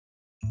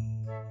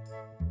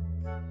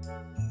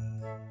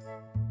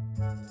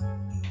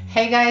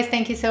Hey guys,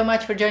 thank you so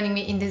much for joining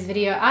me in this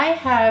video. I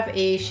have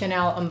a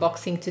Chanel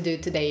unboxing to do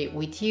today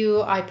with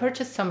you. I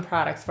purchased some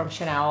products from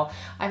Chanel.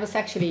 I was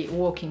actually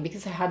walking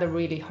because I had a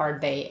really hard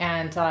day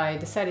and I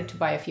decided to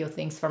buy a few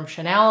things from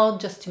Chanel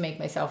just to make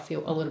myself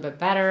feel a little bit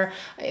better.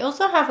 I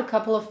also have a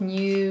couple of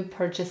new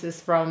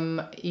purchases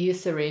from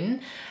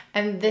Eucerin,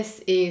 and this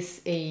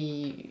is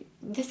a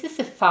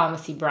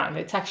pharmacy brand.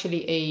 It's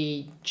actually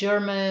a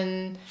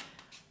German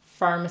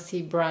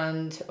pharmacy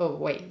brand. Oh,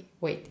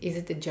 wait, is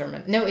it a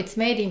German? No, it's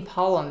made in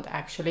Poland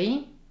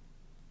actually.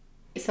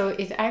 So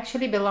it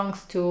actually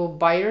belongs to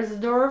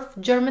Bayersdorf,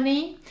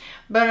 Germany,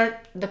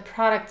 but the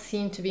products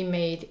seem to be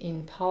made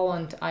in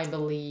Poland, I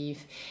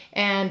believe.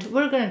 And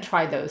we're gonna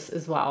try those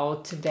as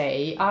well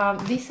today.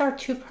 These are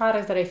two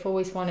products that I've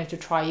always wanted to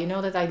try. You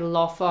know that I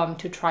love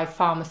to try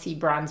pharmacy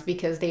brands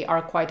because they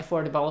are quite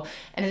affordable.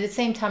 And at the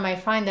same time, I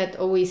find that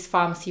always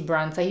pharmacy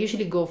brands, I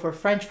usually go for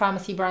French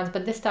pharmacy brands,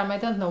 but this time I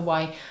don't know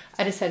why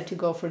I decided to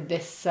go for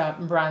this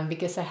brand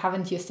because I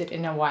haven't used it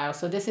in a while.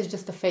 So this is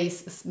just a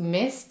face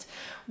mist,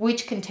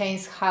 which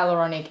contains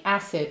hyaluronic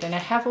acid, and I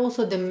have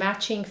also the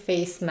matching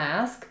face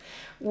mask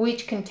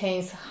which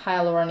contains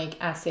hyaluronic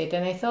acid,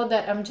 and I thought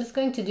that I'm just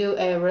going to do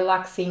a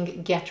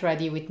relaxing get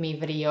ready with me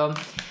video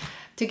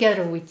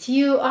together with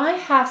you. I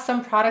have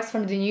some products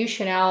from the new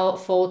Chanel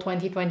Fall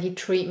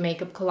 2023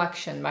 makeup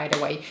collection, by the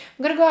way.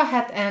 I'm gonna go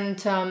ahead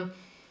and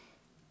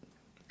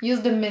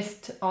use the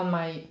mist on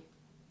my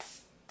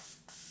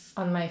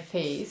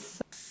face.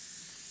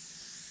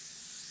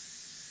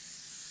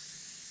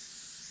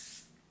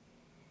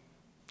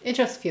 It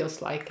just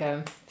feels like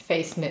a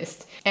face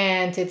mist,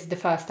 and it's the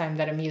first time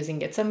that I'm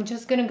using it. So I'm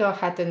just gonna go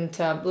ahead and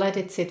let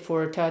it sit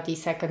for 30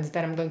 seconds,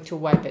 then I'm going to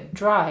wipe it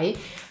dry.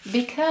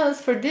 Because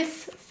for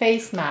this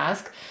face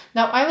mask,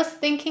 now I was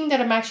thinking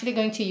that I'm actually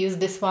going to use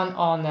this one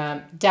on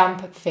a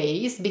damp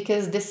face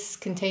because this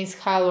contains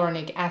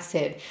hyaluronic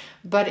acid,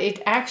 but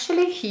it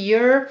actually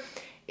here,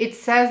 it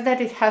says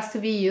that it has to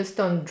be used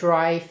on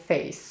dry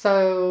face.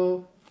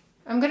 So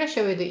I'm gonna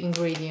show you the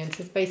ingredients.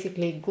 It's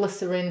basically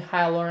glycerin,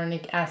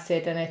 hyaluronic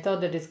acid, and I thought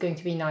that it's going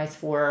to be nice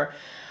for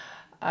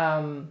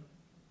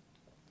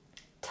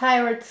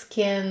tired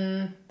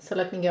skin. So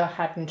let me go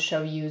ahead and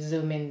show you,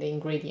 zoom in the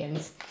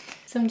ingredients.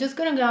 So I'm just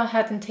gonna go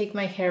ahead and take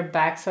my hair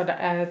back so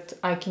that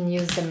I can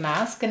use the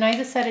mask, and I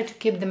decided to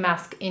keep the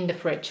mask in the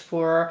fridge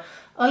for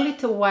a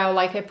little while.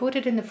 Like I put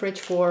it in the fridge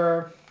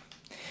for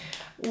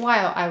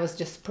while I was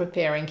just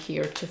preparing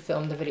here to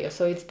film the video.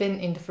 So it's been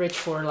in the fridge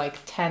for like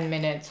 10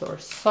 minutes or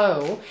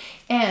so,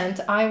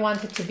 and I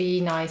want it to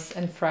be nice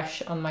and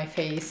fresh on my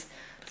face.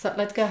 So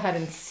let's go ahead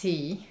and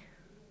see.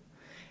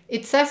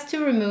 It says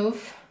to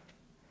remove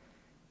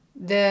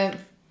the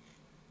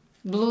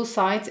blue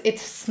sides. It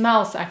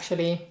smells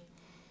actually.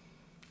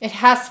 It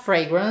has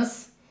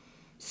fragrance.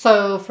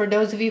 So for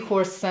those of you who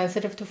are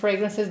sensitive to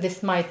fragrances,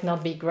 this might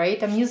not be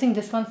great. I'm using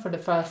this one for the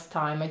first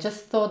time. I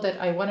just thought that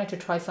I wanted to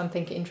try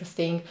something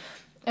interesting.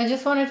 I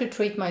just wanted to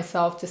treat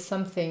myself to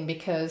something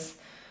because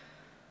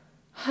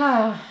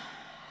I've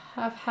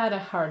had a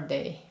hard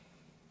day.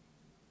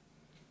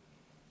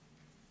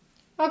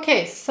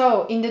 Okay,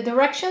 so in the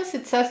directions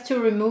it says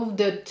to remove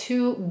the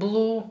 2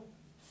 blue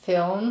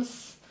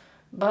films,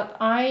 but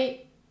I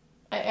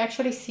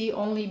actually see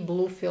only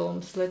blue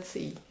films. Let's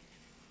see.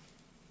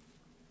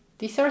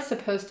 These are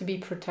supposed to be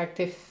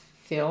protective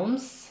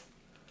films,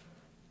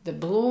 the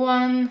blue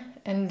one,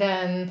 and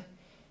then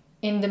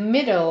in the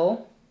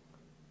middle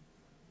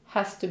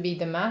has to be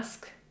the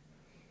mask.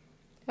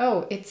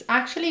 Oh, it's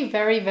actually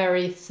very,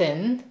 very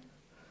thin.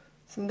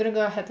 So I'm gonna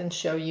go ahead and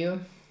show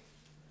you.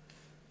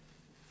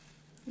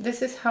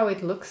 This is how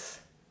it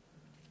looks.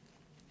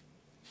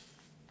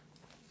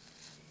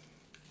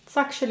 It's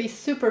actually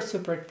super,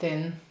 super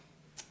thin.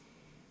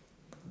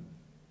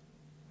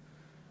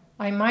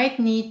 I might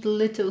need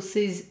little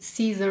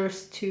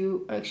scissors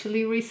to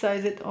actually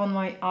resize it on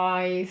my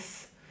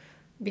eyes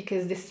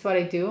because this is what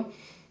I do.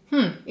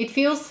 It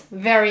feels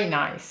very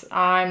nice.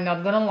 I'm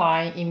not gonna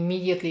lie,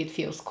 immediately it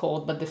feels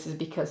cold, but this is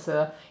because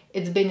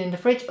it's been in the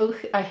fridge. Oh,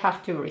 I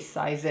have to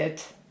resize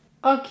it.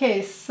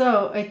 Okay,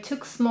 so I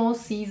took small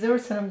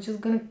scissors and I'm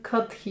just gonna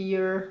cut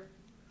here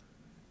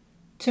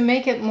to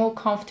make it more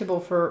comfortable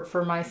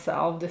for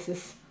myself. This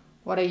is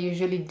what I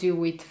usually do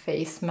with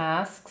face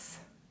masks,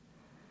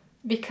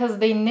 because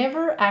they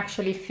never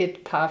actually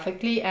fit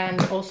perfectly, and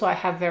also I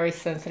have very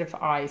sensitive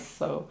eyes,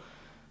 so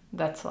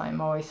that's why I'm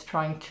always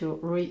trying to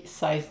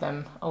resize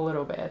them a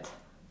little bit.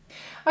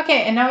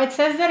 Okay, and now it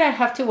says that I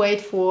have to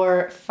wait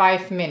for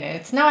 5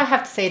 minutes. Now I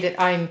have to say that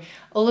I'm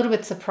a little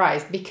bit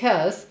surprised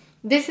because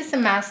this is a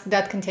mask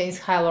that contains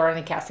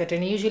hyaluronic acid,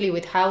 and usually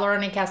with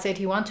hyaluronic acid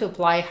you want to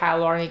apply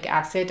hyaluronic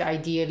acid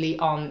ideally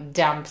on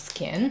damp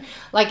skin.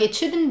 Like it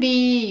shouldn't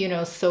be, you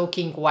know,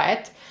 soaking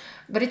wet,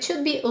 but it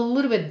should be a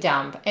little bit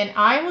damp. And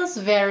I was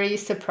very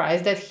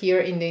surprised that here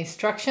in the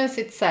instructions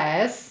it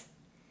says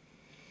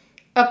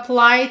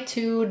apply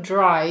to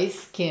dry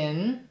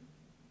skin.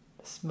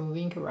 Just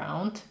moving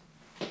around.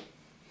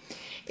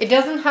 It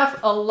doesn't have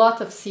a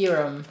lot of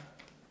serum.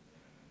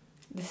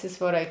 This is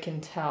what I can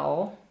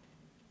tell.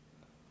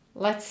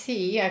 Let's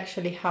see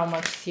actually how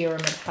much serum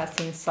it has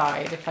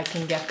inside, if I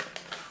can get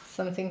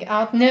something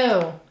out.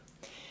 No,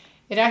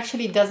 it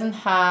actually doesn't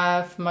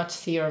have much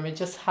serum. It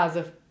just has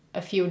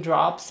a few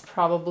drops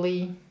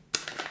probably,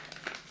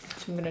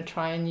 which I'm gonna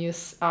try and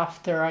use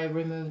after I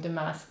remove the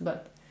mask,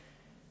 but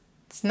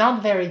it's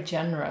not very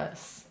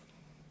generous.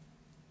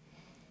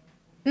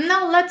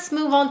 Now let's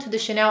move on to the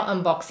Chanel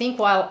unboxing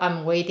while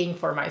I'm waiting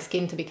for my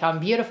skin to become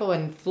beautiful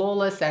and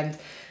flawless and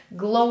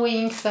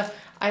glowing. So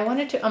I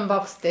wanted to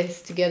unbox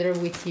this together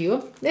with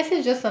you. This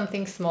is just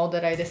something small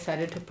that I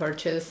decided to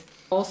purchase.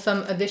 Also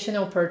some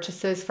additional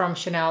purchases from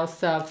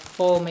Chanel's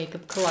fall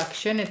makeup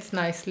collection. It's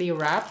nicely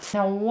wrapped.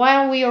 Now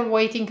while we are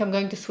waiting, I'm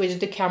going to switch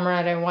the camera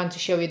and I want to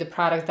show you the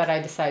product that I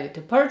decided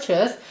to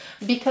purchase,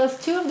 because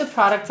two of the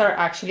products are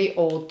actually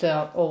old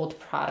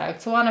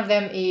products. One of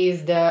them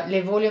is the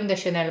Le Volume de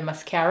Chanel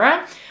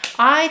mascara.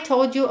 I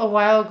told you a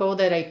while ago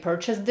that I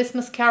purchased this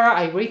mascara.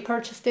 I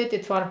repurchased it.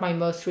 It's one of my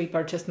most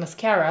repurchased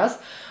mascaras,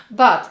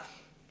 but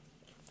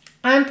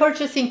I'm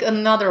purchasing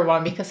another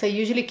one because I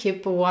usually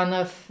keep one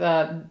of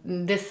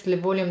this Le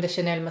Volume de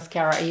Chanel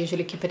mascara. I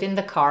usually keep it in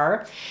the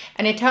car,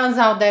 and it turns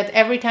out that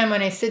every time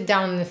when I sit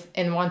down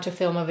and want to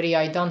film a video,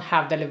 I don't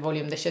have the Le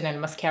Volume de Chanel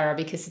mascara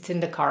because it's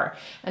in the car.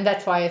 And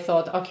that's why I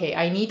thought, okay,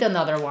 I need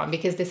another one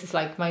because this is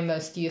like my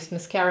most used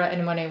mascara,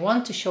 and when I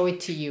want to show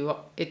it to you,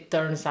 it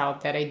turns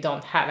out that I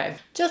don't have it.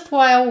 Just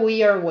while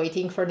we are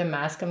waiting for the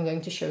mask, I'm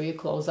going to show you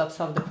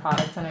close-ups of the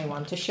products, and I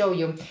want to show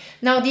you.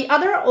 Now the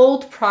other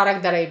old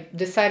product that I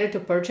decided to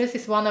purchase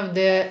is one of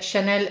the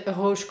Chanel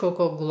Rouge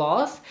Coco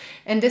Gloss,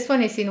 and this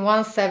one is in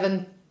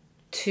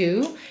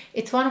 172.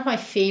 It's one of my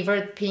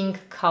favorite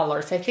pink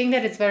colors. I think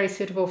that it's very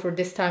suitable for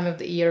this time of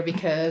the year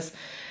because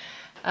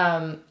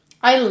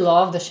I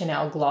love the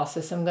Chanel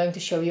glosses. I'm going to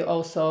show you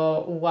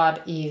also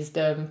what is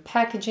the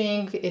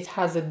packaging. It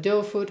has a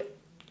doe foot,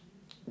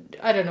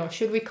 I don't know,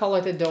 should we call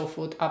it a doe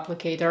foot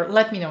applicator?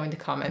 Let me know in the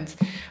comments.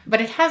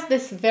 But it has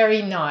this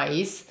very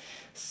nice,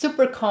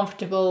 super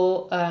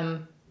comfortable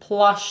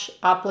plush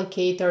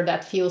applicator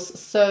that feels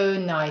so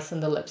nice on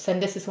the lips,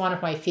 and this is one of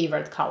my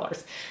favorite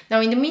colors. Now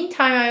in the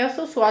meantime, I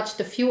also swatched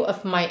a few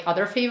of my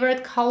other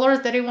favorite colors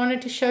that I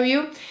wanted to show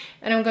you,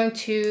 and I'm going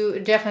to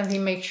definitely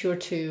make sure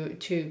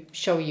to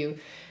show you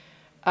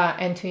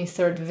and to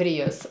insert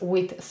videos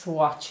with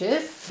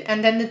swatches.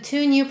 And then the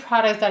two new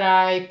products that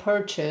I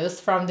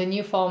purchased from the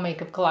new fall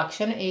makeup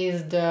collection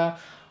is the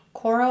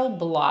Coral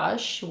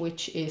Blush,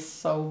 which is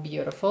so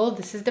beautiful.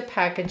 This is the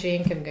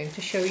packaging. I'm going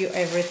to show you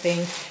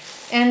everything.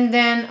 And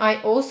then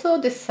I also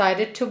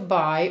decided to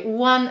buy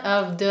one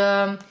of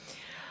the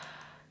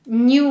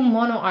new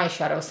mono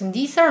eyeshadows, and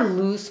these are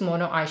loose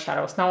mono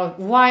eyeshadows. Now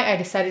why I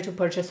decided to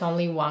purchase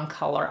only one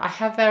color? I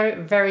have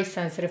very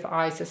sensitive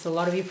eyes, as a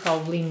lot of you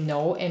probably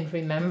know and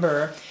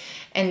remember,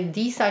 and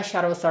these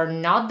eyeshadows are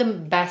not the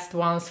best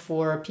ones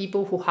for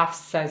people who have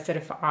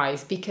sensitive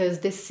eyes,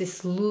 because this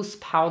is loose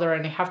powder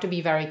and you have to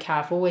be very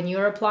careful when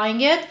you're applying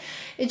it.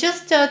 It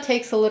just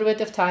takes a little bit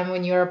of time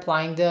when you're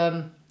applying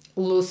the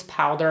loose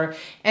powder.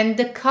 And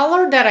the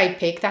color that I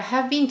picked, I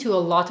have been to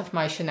a lot of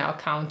my Chanel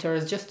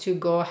counters just to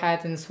go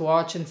ahead and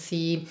swatch and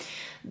see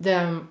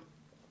the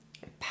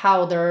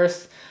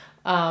powders,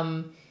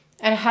 and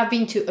I have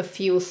been to a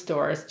few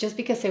stores just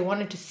because I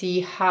wanted to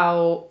see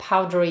how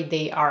powdery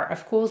they are.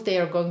 Of course they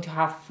are going to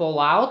have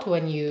fallout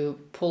when you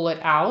pull it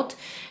out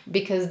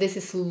because this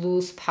is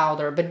loose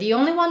powder, but the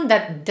only one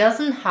that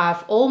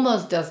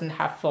almost doesn't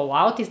have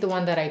fallout is the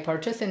one that I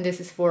purchased, and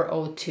this is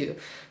 402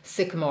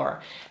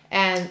 Sycamore.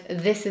 And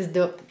this is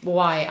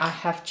why I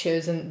have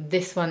chosen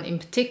this one in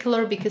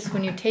particular, because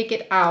when you take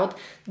it out,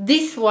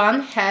 this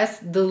one has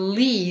the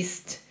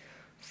least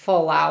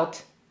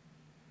fallout,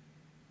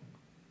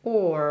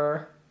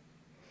 or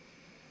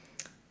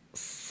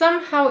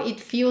somehow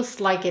it feels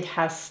like it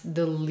has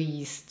the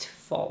least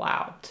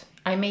fallout.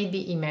 I may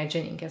be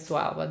imagining as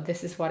well, but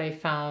this is what I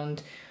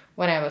found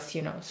when I was,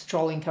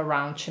 strolling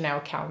around Chanel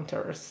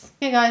counters.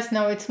 Okay guys,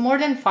 now it's more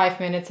than 5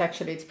 minutes,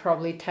 actually it's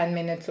probably 10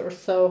 minutes or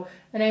so,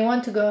 and I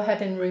want to go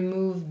ahead and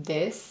remove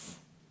this.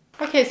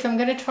 Okay, so I'm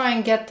gonna try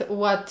and get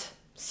what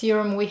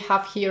serum we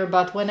have here,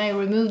 but when I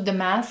remove the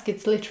mask,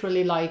 it's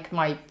literally like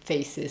my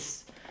face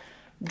is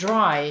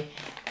dry.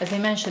 As I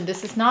mentioned,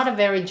 this is not a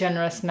very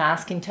generous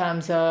mask in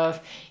terms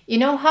of, you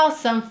know how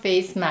some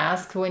face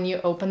masks, when you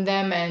open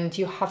them and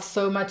you have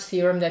so much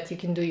serum that you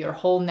can do your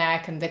whole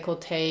neck and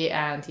décolleté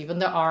and even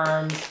the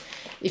arms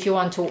if you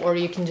want to, or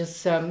you can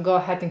just go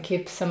ahead and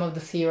keep some of the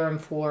serum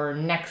for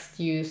next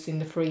use in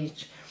the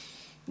fridge.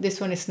 This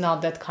one is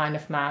not that kind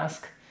of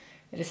mask.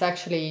 It is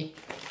actually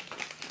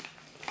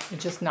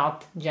just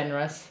not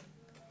generous.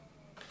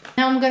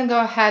 Now I'm gonna go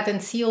ahead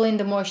and seal in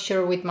the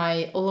moisture with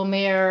my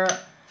Lumiere.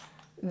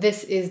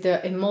 This is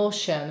the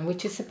emulsion,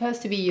 which is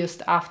supposed to be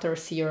used after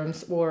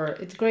serums, or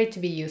it's great to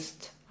be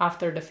used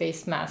after the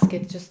face mask.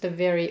 It's just a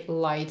very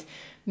light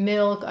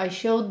milk. I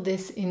showed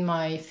this in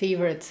my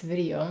favorites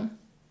video.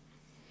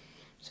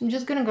 So I'm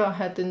just gonna go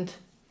ahead and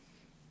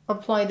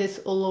apply this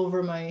all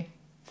over my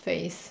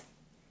face.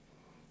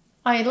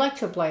 I like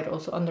to apply it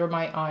also under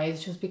my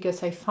eyes just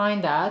because I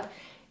find that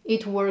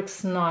it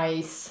works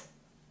nice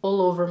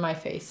all over my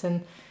face,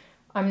 and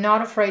I'm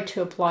not afraid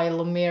to apply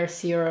Lumiere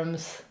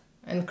serums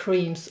and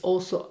creams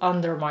also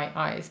under my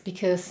eyes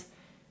because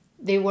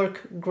they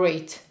work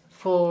great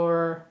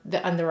for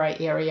the under eye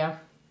area.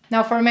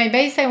 Now for my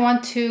base, I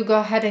want to go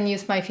ahead and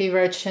use my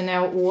favorite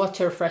Chanel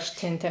Water Fresh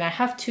tint, and I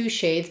have two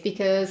shades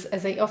because,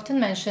 as I often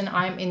mention,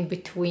 I'm in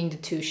between the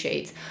two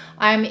shades.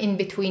 I'm in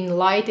between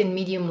light and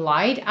medium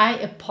light. I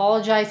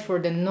apologize for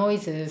the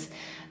noises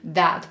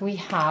that we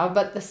have,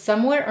 but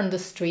somewhere on the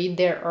street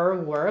there are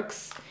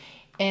works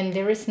and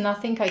there is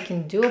nothing I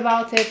can do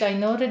about it. I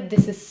know that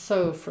this is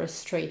so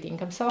frustrating.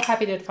 I'm so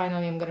happy that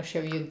finally I'm going to show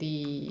you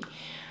the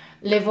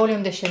Le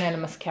Volume de Chanel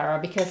mascara,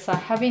 because I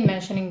have been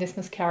mentioning this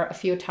mascara a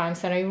few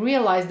times, and I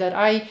realized that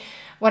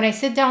when I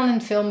sit down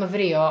and film a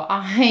video,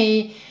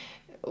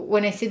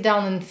 when I sit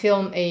down and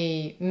film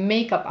a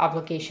makeup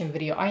application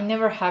video, I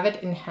never have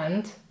it in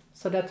hand,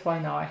 so that's why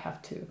now I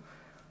have to.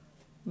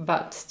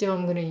 But still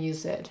I'm gonna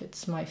use it,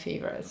 it's my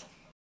favorite.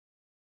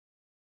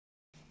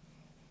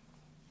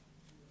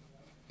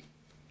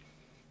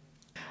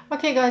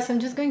 Okay guys, I'm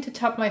just going to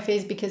tap my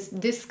face because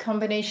this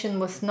combination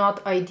was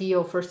not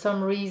ideal for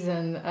some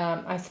reason.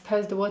 I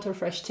suppose the Water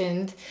Fresh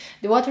tint.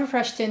 The Water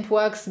Fresh tint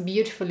works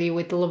beautifully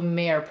with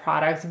Lumiere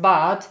products,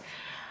 but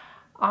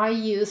I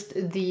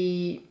used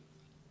the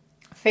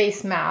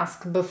face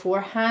mask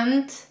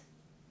beforehand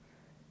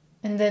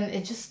and then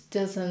it just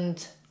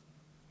doesn't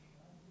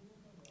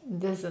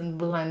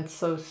blend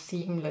so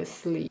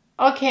seamlessly.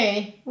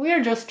 Okay, we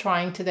are just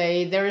trying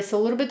today. There is a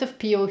little bit of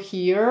peel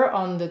here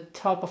on the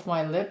top of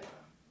my lip.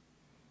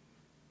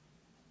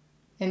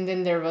 And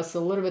then there was a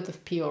little bit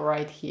of peel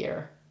right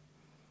here.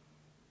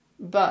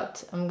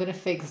 But I'm gonna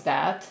fix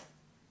that.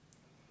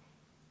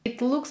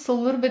 It looks a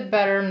little bit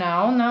better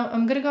now. Now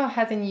I'm gonna go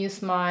ahead and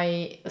use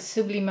my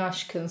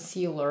Sublimage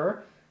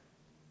concealer.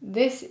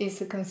 This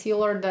is a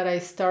concealer that I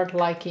start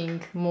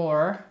liking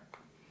more.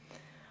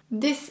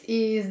 This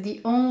is the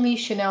only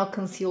Chanel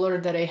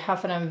concealer that I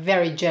have, and I'm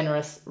very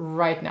generous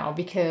right now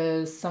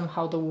because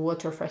somehow the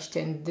Water Fresh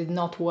tint did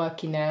not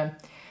work in a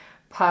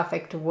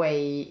perfect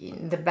way,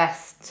 in the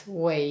best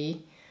way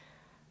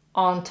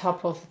on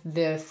top of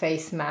the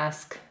face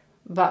mask.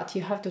 But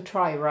you have to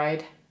try,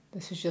 right?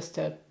 This is just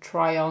a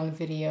try on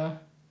video.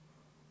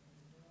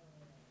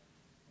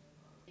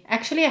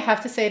 Actually, I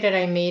have to say that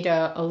I made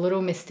a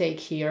little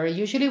mistake here.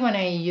 Usually when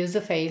I use a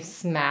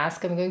face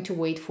mask, I'm going to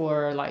wait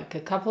for like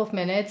a couple of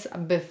minutes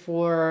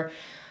before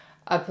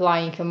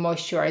applying a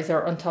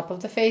moisturizer on top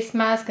of the face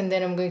mask, and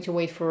then I'm going to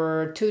wait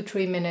for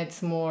 2-3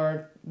 minutes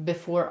more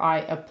before I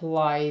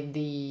apply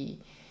the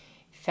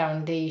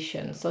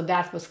foundation. So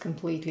that was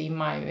completely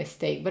my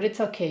mistake, but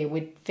it's okay.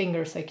 With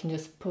fingers I can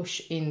just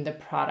push in the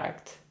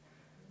product.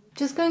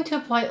 Just going to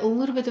apply a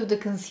little bit of the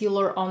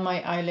concealer on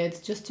my eyelids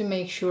just to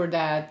make sure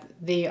that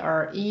they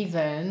are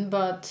even,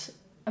 but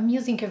I'm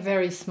using a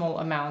very small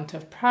amount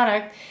of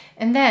product.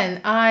 And then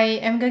I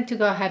am going to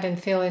go ahead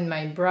and fill in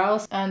my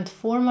brows. And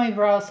for my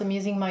brows, I'm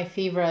using my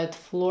favorite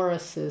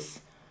Floris's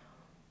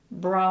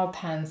brow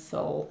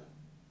pencil.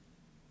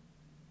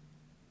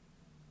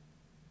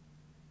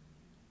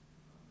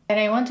 And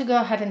I want to go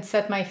ahead and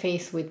set my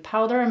face with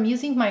powder. I'm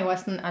using my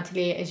Western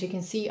Atelier. As you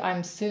can see,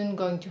 I'm soon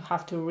going to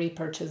have to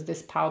repurchase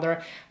this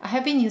powder. I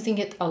have been using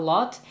it a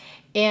lot,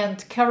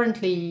 and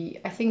currently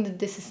I think that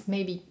this is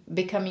maybe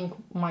becoming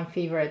my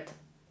favorite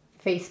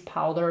face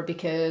powder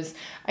because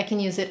I can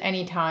use it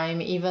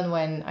anytime, even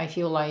when I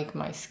feel like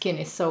my skin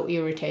is so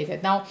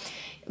irritated. Now,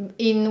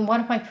 in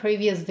one of my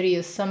previous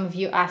videos, some of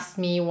you asked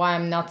me why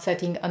I'm not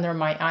setting under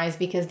my eyes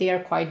because they are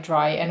quite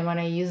dry, and when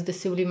I use the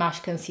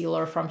Sublimage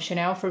concealer from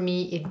Chanel, for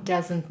me it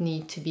doesn't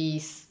need to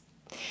be,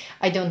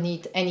 I don't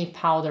need any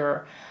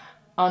powder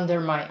under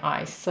my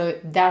eyes, so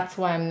that's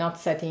why I'm not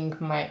setting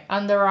my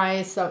under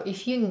eyes. So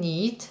if you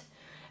need,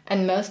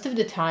 and most of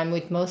the time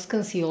with most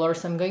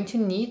concealers I'm going to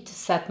need to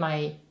set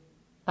my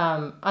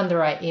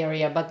under eye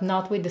area, but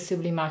not with the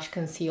Sublimage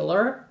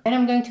concealer. And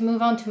I'm going to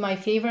move on to my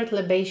favorite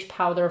Le Beige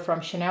powder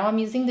from Chanel. I'm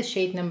using the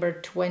shade number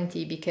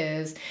 20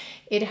 because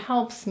it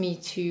helps me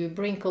to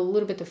bring a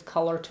little bit of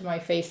color to my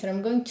face, and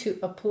I'm going to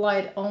apply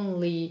it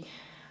only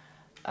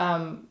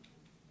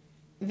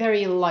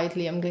very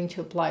lightly. I'm going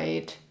to apply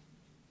it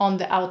on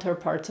the outer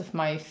parts of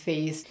my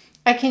face.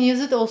 I can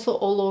use it also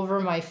all over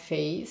my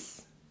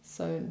face,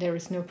 so there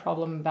is no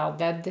problem about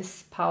that.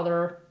 This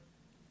powder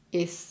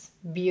is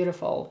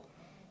beautiful.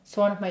 It's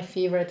one of my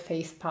favorite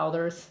face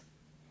powders.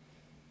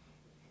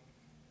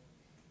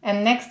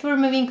 And next we're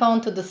moving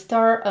on to the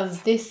star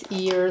of this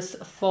year's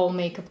fall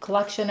makeup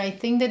collection. I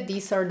think that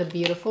these are the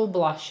beautiful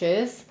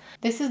blushes.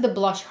 This is the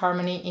Blush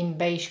Harmony in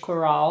Beige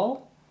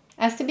Coral.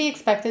 As to be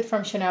expected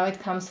from Chanel, it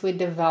comes with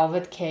the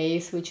velvet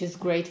case, which is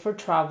great for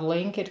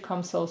traveling. It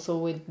comes also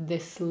with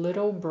this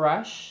little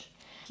brush.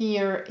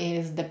 Here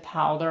is the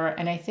powder,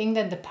 and I think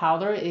that the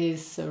powder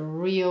is a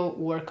real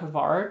work of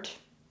art.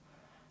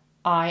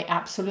 I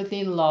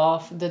absolutely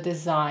love the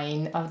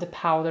design of the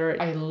powder.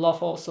 I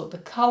love also the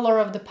color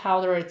of the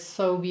powder. It's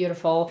so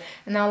beautiful.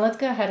 And now let's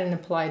go ahead and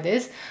apply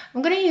this.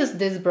 I'm going to use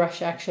this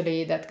brush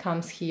actually that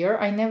comes here.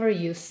 I never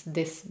use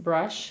this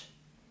brush,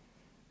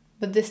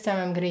 but this time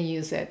I'm going to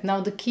use it.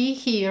 Now the key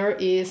here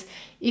is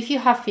if you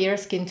have fair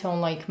skin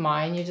tone like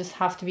mine, you just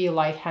have to be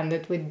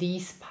light-handed with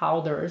these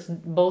powders.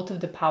 Both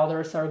of the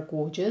powders are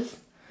gorgeous.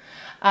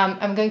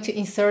 I'm going to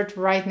insert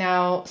right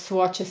now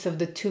swatches of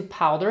the two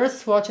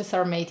powders. Swatches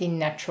are made in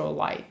natural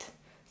light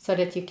so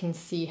that you can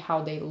see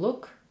how they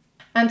look.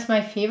 And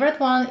my favorite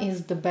one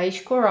is the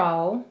beige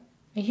coral.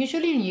 I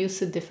usually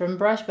use a different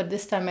brush, but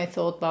this time I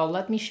thought, well,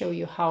 let me show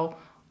you how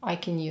I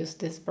can use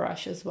this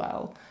brush as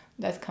well.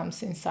 That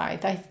comes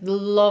inside. I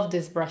love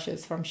these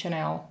brushes from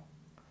Chanel.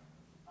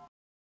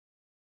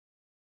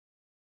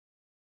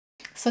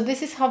 So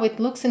this is how it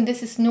looks, and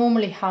this is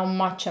normally how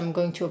much I'm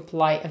going to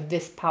apply of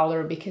this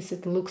powder because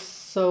it looks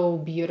so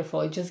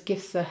beautiful. It just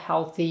gives a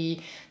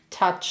healthy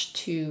touch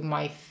to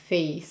my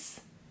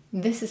face.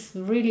 This is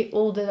really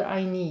all that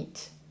I need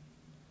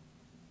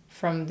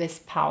from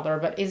this powder,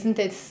 but isn't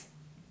it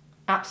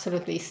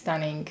absolutely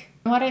stunning?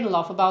 What I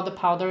love about the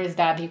powder is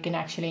that you can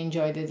actually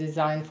enjoy the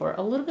design for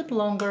a little bit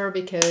longer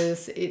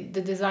because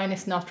the design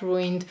is not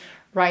ruined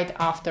right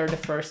after the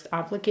first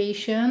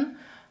application.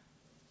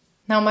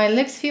 Now my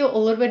lips feel a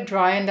little bit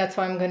dry, and that's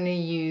why I'm going to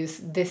use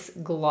this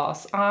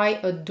gloss. I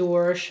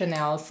adore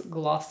Chanel's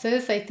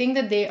glosses. I think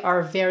that they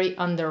are very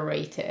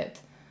underrated.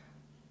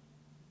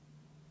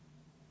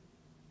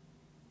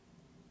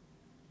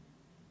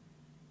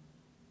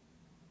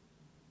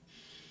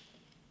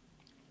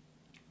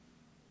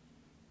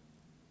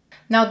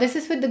 Now this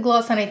is with the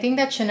gloss, and I think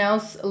that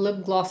Chanel's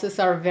lip glosses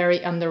are very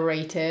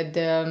underrated.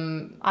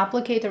 The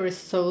applicator is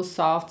so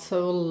soft,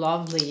 so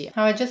lovely.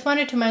 Now I just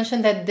wanted to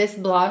mention that this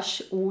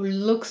blush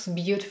looks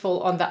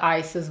beautiful on the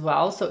eyes as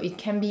well, so it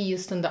can be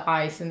used on the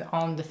eyes and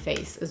on the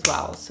face as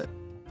well. So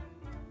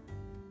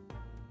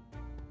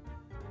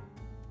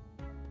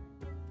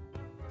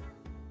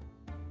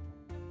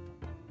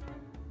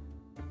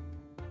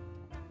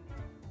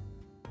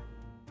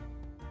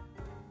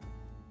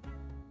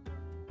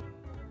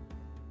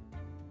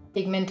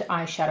pigment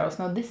eyeshadows.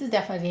 Now this is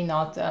definitely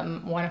not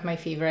one of my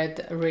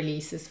favorite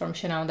releases from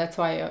Chanel. That's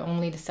why I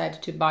only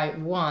decided to buy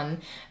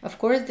one. Of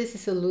course, this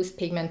is a loose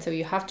pigment, so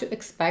you have to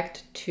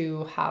expect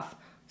to have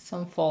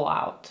some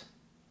fallout.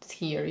 It's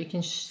here. You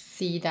can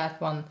see that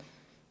one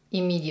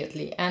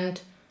immediately. And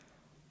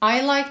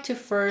I like to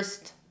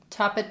first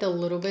tap it a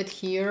little bit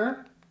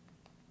here.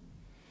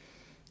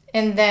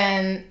 And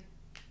then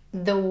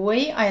the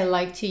way I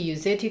like to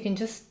use it, you can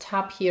just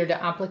tap here the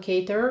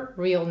applicator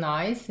real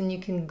nice and you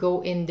can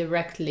go in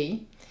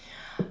directly,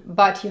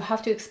 but you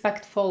have to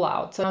expect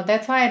fallout. So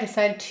that's why I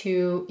decided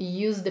to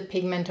use the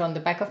pigment on the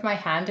back of my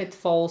hand. It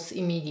falls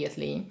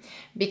immediately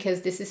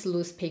because this is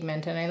loose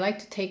pigment, and I like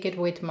to take it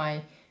with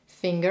my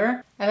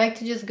finger. I like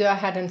to just go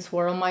ahead and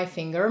swirl my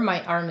finger.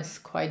 My arm is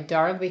quite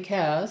dark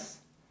because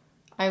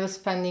I was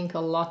spending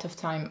a lot of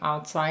time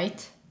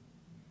outside.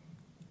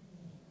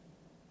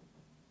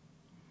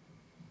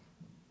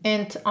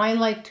 And I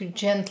like to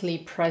gently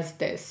press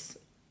this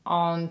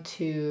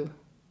onto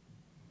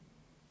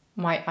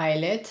my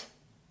eyelid.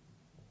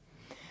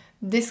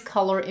 This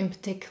color in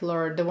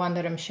particular, the one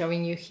that I'm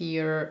showing you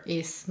here,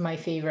 is my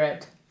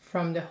favorite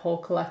from the whole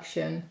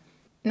collection.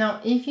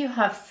 Now, if you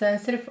have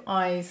sensitive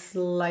eyes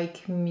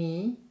like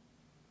me,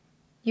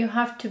 you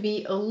have to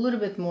be a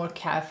little bit more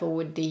careful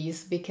with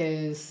these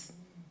because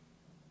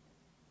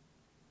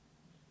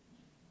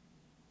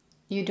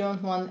you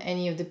don't want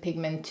any of the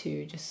pigment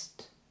to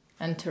just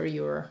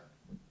enter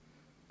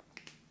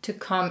to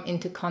come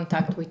into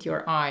contact with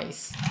your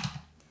eyes.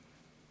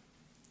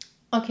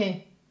 Okay,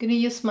 I'm gonna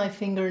use my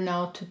finger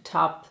now to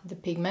tap the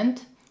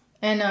pigment,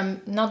 and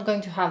I'm not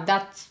going to have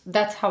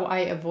that's how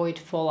I avoid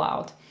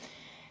fallout.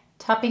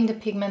 Tapping the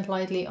pigment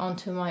lightly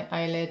onto my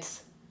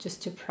eyelids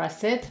just to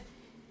press it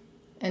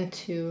and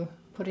to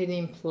put it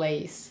in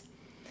place,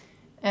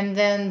 and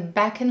then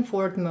back and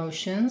forth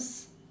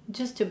motions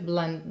just to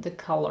blend the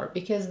color,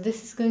 because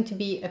this is going to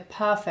be a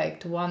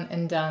perfect one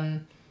and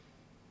done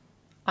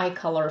eye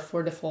color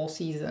for the fall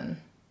season.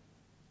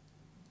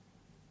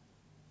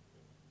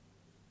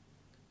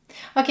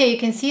 Okay, you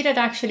can see that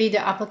actually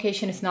the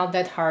application is not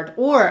that hard,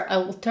 or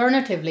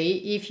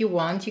alternatively, if you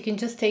want, you can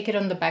just take it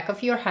on the back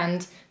of your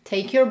hand,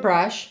 take your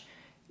brush,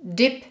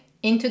 dip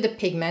into the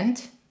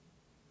pigment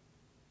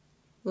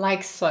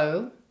like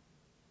so,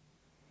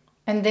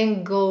 and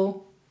then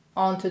go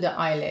onto the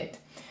eyelid.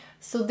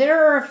 So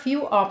there are a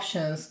few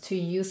options to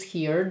use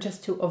here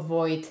just to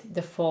avoid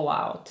the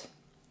fallout.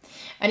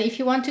 And if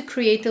you want to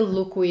create a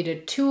look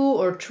with 2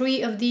 or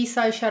 3 of these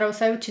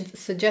eyeshadows, I would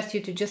suggest you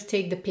to just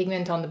take the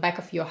pigment on the back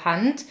of your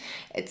hand.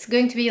 It's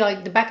going to be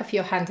like, the back of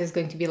your hand is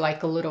going to be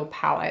like a little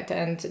palette,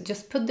 and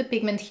just put the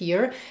pigment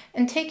here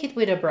and take it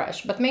with a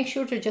brush. But make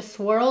sure to just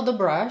swirl the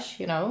brush,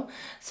 you know,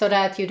 so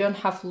that you don't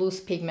have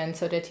loose pigment,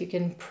 so that you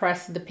can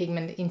press the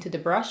pigment into the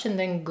brush and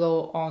then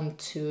go on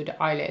to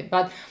the eyelid.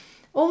 But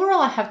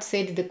overall, I have to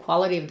say that the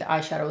quality of the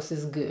eyeshadows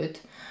is good.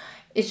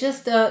 It's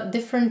just a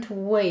different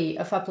way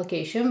of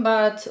application,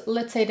 but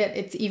let's say that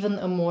it's even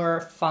a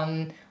more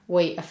fun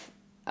way of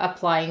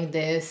applying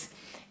this,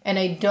 and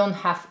I don't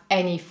have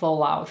any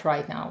fallout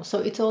right now. So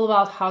it's all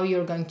about how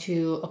you're going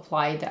to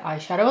apply the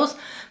eyeshadows.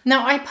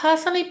 Now, I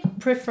personally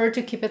prefer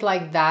to keep it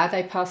like that.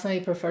 I personally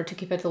prefer to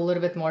keep it a little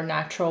bit more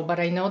natural, but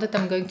I know that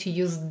I'm going to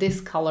use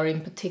this color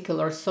in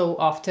particular so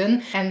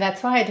often, and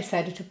that's why I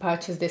decided to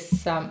purchase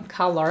this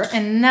color.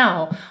 And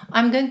now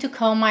I'm going to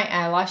comb my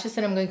eyelashes,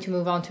 and I'm going to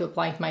move on to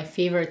applying my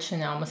favorite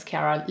Chanel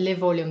mascara, Le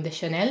Volume de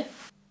Chanel.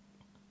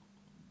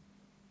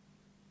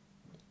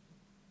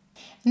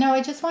 Now,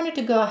 I just wanted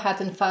to go ahead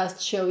and first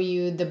show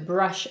you the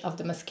brush of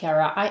the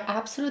mascara. I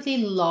absolutely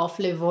love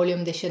Le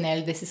Volume de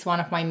Chanel. This is one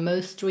of my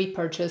most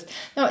repurchased.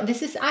 No,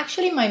 this is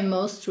actually my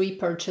most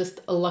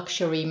repurchased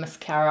luxury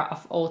mascara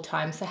of all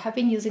time. So I have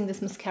been using this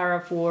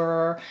mascara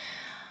for,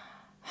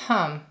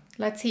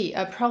 let's see,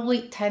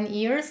 probably 10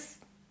 years.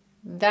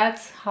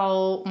 That's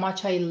how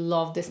much I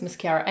love this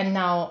mascara. And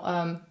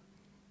now,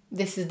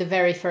 this is the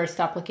very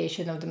first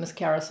application of the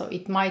mascara, so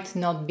it might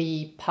not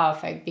be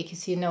perfect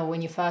because, you know,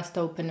 when you first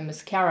open a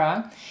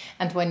mascara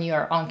and when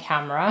you're on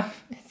camera,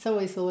 it's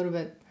always a little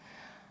bit,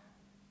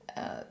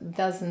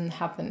 doesn't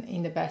happen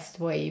in the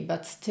best way,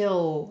 but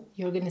still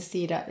you're gonna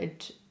see that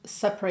it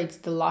separates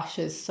the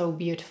lashes so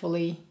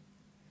beautifully.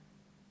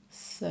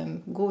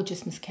 Some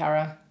gorgeous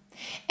mascara.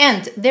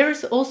 And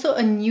there's also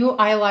a new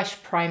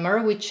eyelash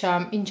primer, which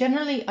in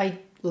generally I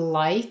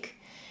like.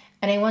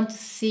 And I want to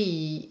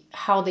see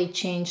how they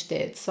changed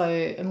it. So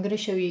I'm going to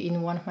show you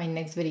in one of my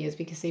next videos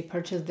because I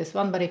purchased this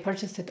one, but I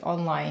purchased it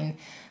online.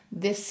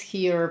 This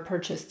here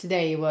purchase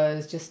today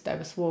was just, I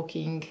was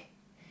walking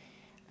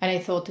and I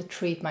thought to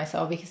treat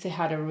myself because I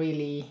had a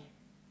really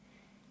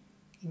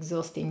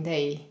exhausting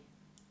day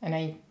and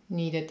I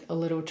needed a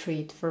little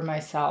treat for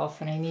myself,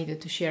 and I needed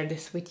to share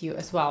this with you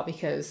as well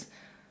because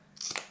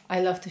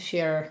I love to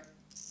share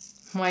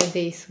my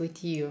days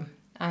with you.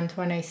 And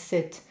when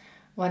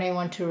I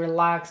want to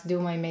relax, do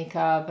my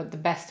makeup, but the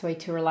best way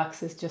to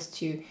relax is just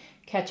to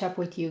catch up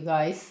with you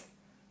guys.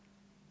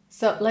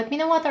 So let me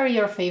know what are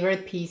your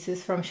favorite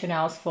pieces from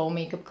Chanel's fall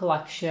makeup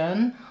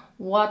collection.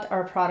 What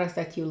are products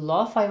that you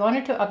love? I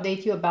wanted to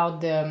update you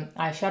about the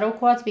eyeshadow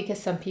quads because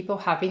some people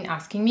have been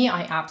asking me.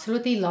 I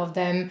absolutely love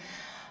them,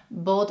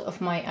 both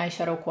of my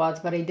eyeshadow quads,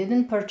 but I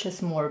didn't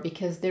purchase more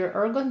because there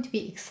are going to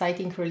be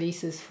exciting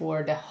releases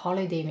for the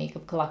holiday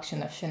makeup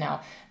collection of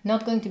Chanel.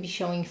 Not going to be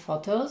showing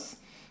photos,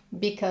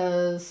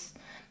 because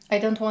I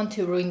don't want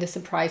to ruin the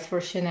surprise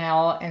for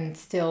Chanel, and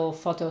still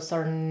photos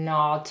are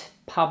not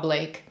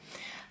public,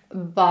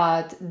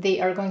 but they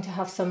are going to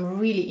have some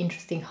really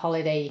interesting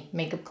holiday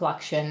makeup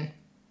collection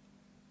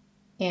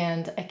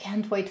and I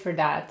can't wait for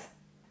that.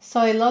 So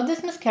I love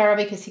this mascara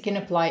because you can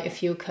apply a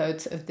few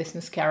coats of this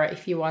mascara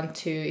if you want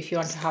to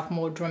have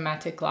more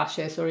dramatic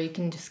lashes, or you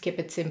can just keep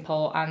it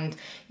simple and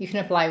you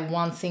can apply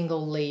one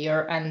single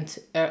layer and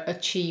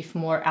achieve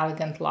more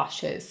elegant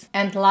lashes.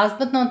 And last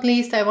but not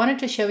least, I wanted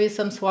to show you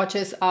some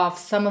swatches of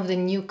some of the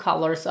new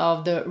colors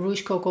of the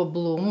Rouge Coco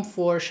Bloom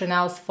for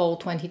Chanel's Fall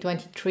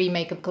 2023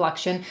 makeup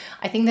collection.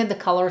 I think that the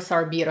colors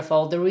are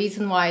beautiful. The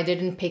reason why I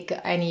didn't pick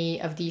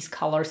any of these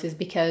colors is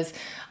because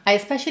I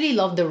especially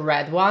love the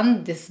red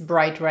one, this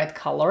bright red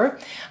color,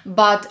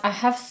 but I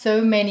have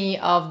so many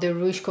of the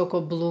Rouge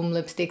Coco Bloom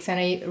lipsticks, and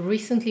I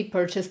recently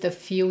purchased a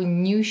few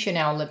new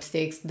Chanel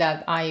lipsticks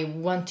that I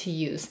want to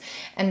use,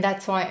 and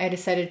that's why I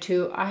decided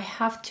I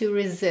have to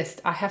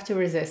resist.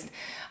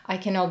 I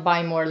cannot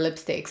buy more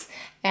lipsticks,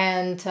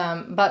 and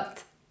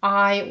but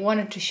I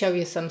wanted to show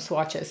you some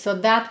swatches. So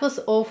that was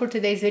all for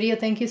today's video.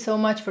 Thank you so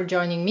much for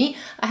joining me.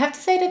 I have to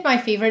say that my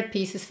favorite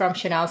pieces from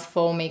Chanel's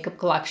fall makeup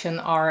collection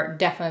are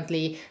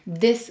definitely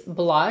this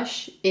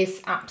blush.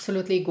 Is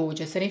absolutely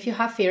gorgeous. And if you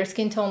have fair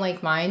skin tone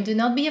like mine, do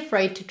not be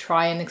afraid to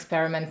try and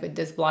experiment with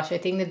this blush. I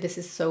think that this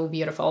is so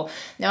beautiful.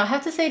 Now I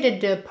have to say that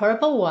the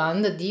purple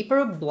one, the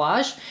deeper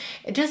blush,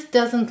 it just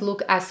doesn't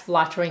look as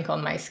flattering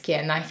on my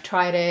skin. I've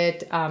tried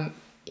it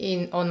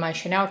on my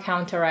Chanel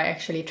counter. I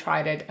actually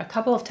tried it a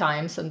couple of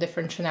times on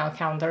different Chanel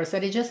counters,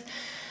 and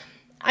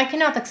I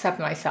cannot accept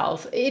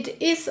myself.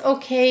 It is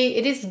okay,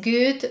 it is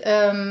good.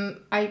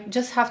 I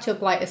just have to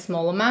apply a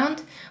small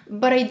amount,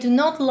 but I do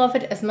not love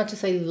it as much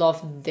as I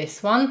love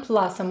this one.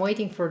 Plus, I'm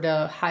waiting for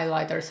the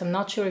highlighters. I'm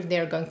not sure if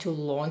they're going to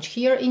launch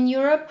here in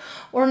Europe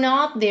or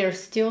not. They're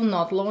still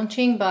not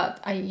launching,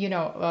 but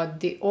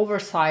the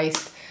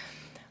oversized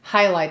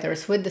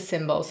highlighters with the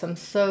symbols, I'm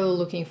so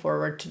looking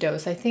forward to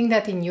those. I think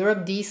that in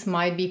Europe these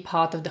might be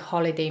part of the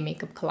holiday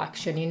makeup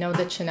collection. You know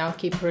that Chanel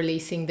keep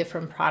releasing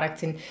different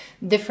products in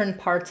different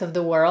parts of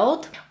the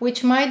world,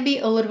 which might be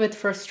a little bit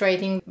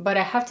frustrating, but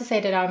I have to say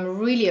that I'm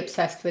really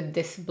obsessed with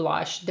this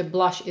blush. The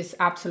blush is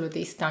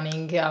absolutely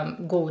stunning,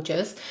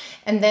 gorgeous.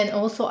 And then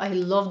also I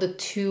love the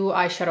two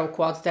eyeshadow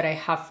quads that I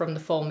have from the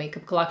fall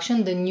makeup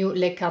collection, the new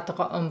Les Quatre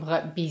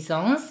Ombres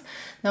Byzance.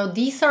 Now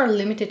these are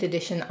limited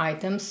edition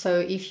items, so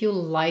if you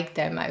like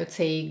them, I would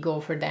say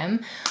go for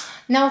them.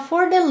 Now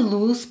for the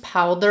loose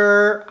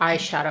powder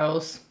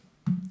eyeshadows,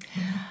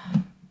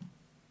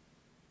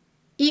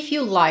 If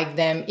you like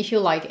them, if you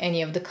like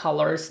any of the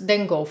colors,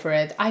 then go for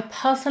it. I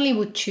personally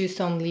would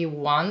choose only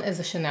one as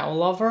a Chanel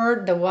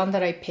lover. The one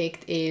that I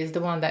picked is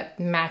the one that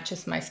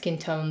matches my skin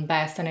tone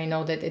best, and I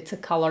know that it's a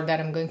color that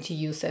I'm going to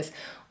use as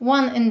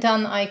one and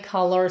done eye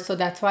color, so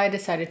that's why I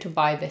decided to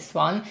buy this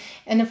one.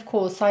 And of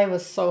course, I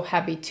was so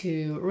happy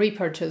to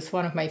repurchase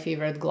one of my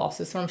favorite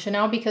glosses from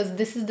Chanel, because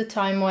this is the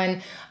time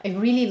when I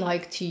really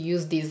like to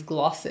use these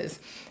glosses.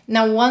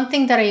 Now, one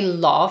thing that I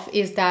love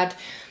is that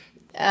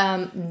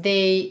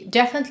they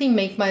definitely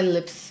make my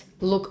lips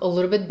look a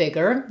little bit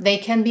bigger. They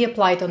can be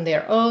applied on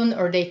their own,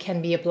 or they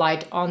can be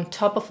applied on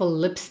top of a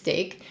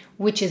lipstick,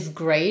 which is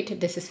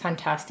great. This is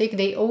fantastic.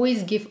 They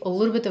always give a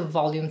little bit of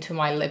volume to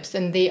my lips,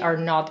 and they are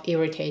not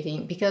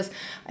irritating, because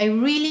I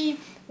really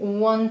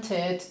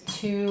wanted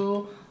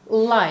to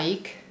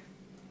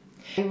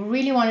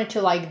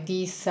like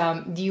these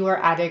Dior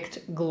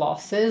Addict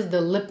glosses,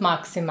 the lip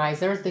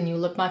maximizers, the new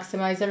lip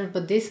maximizers,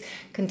 but this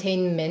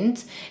contain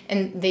mint,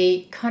 and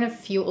they kind of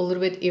feel a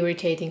little bit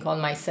irritating on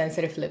my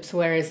sensitive lips,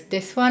 whereas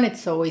this one,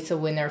 it's always a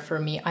winner for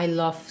me. I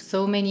love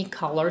so many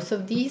colors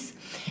of these,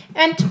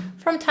 and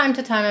from time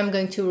to time I'm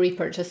going to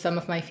repurchase some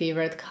of my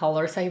favorite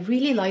colors. I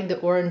really like the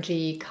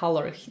orangey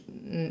color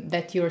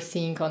that you're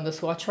seeing on the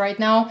swatch right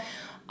now.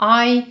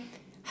 I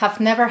have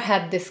never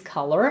had this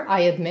color, I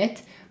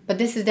admit, but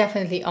this is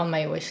definitely on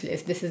my wish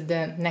list. This is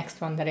the next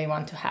one that I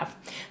want to have.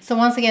 So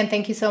once again,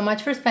 thank you so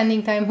much for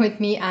spending time with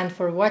me and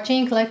for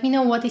watching. Let me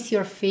know, what is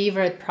your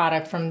favorite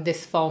product from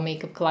this fall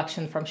makeup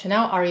collection from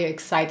Chanel? Are you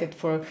excited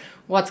for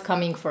what's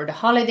coming for the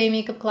holiday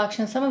makeup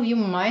collection? Some of you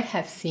might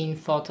have seen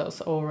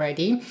photos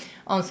already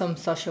on some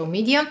social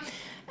media.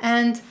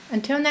 And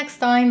until next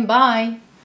time, bye!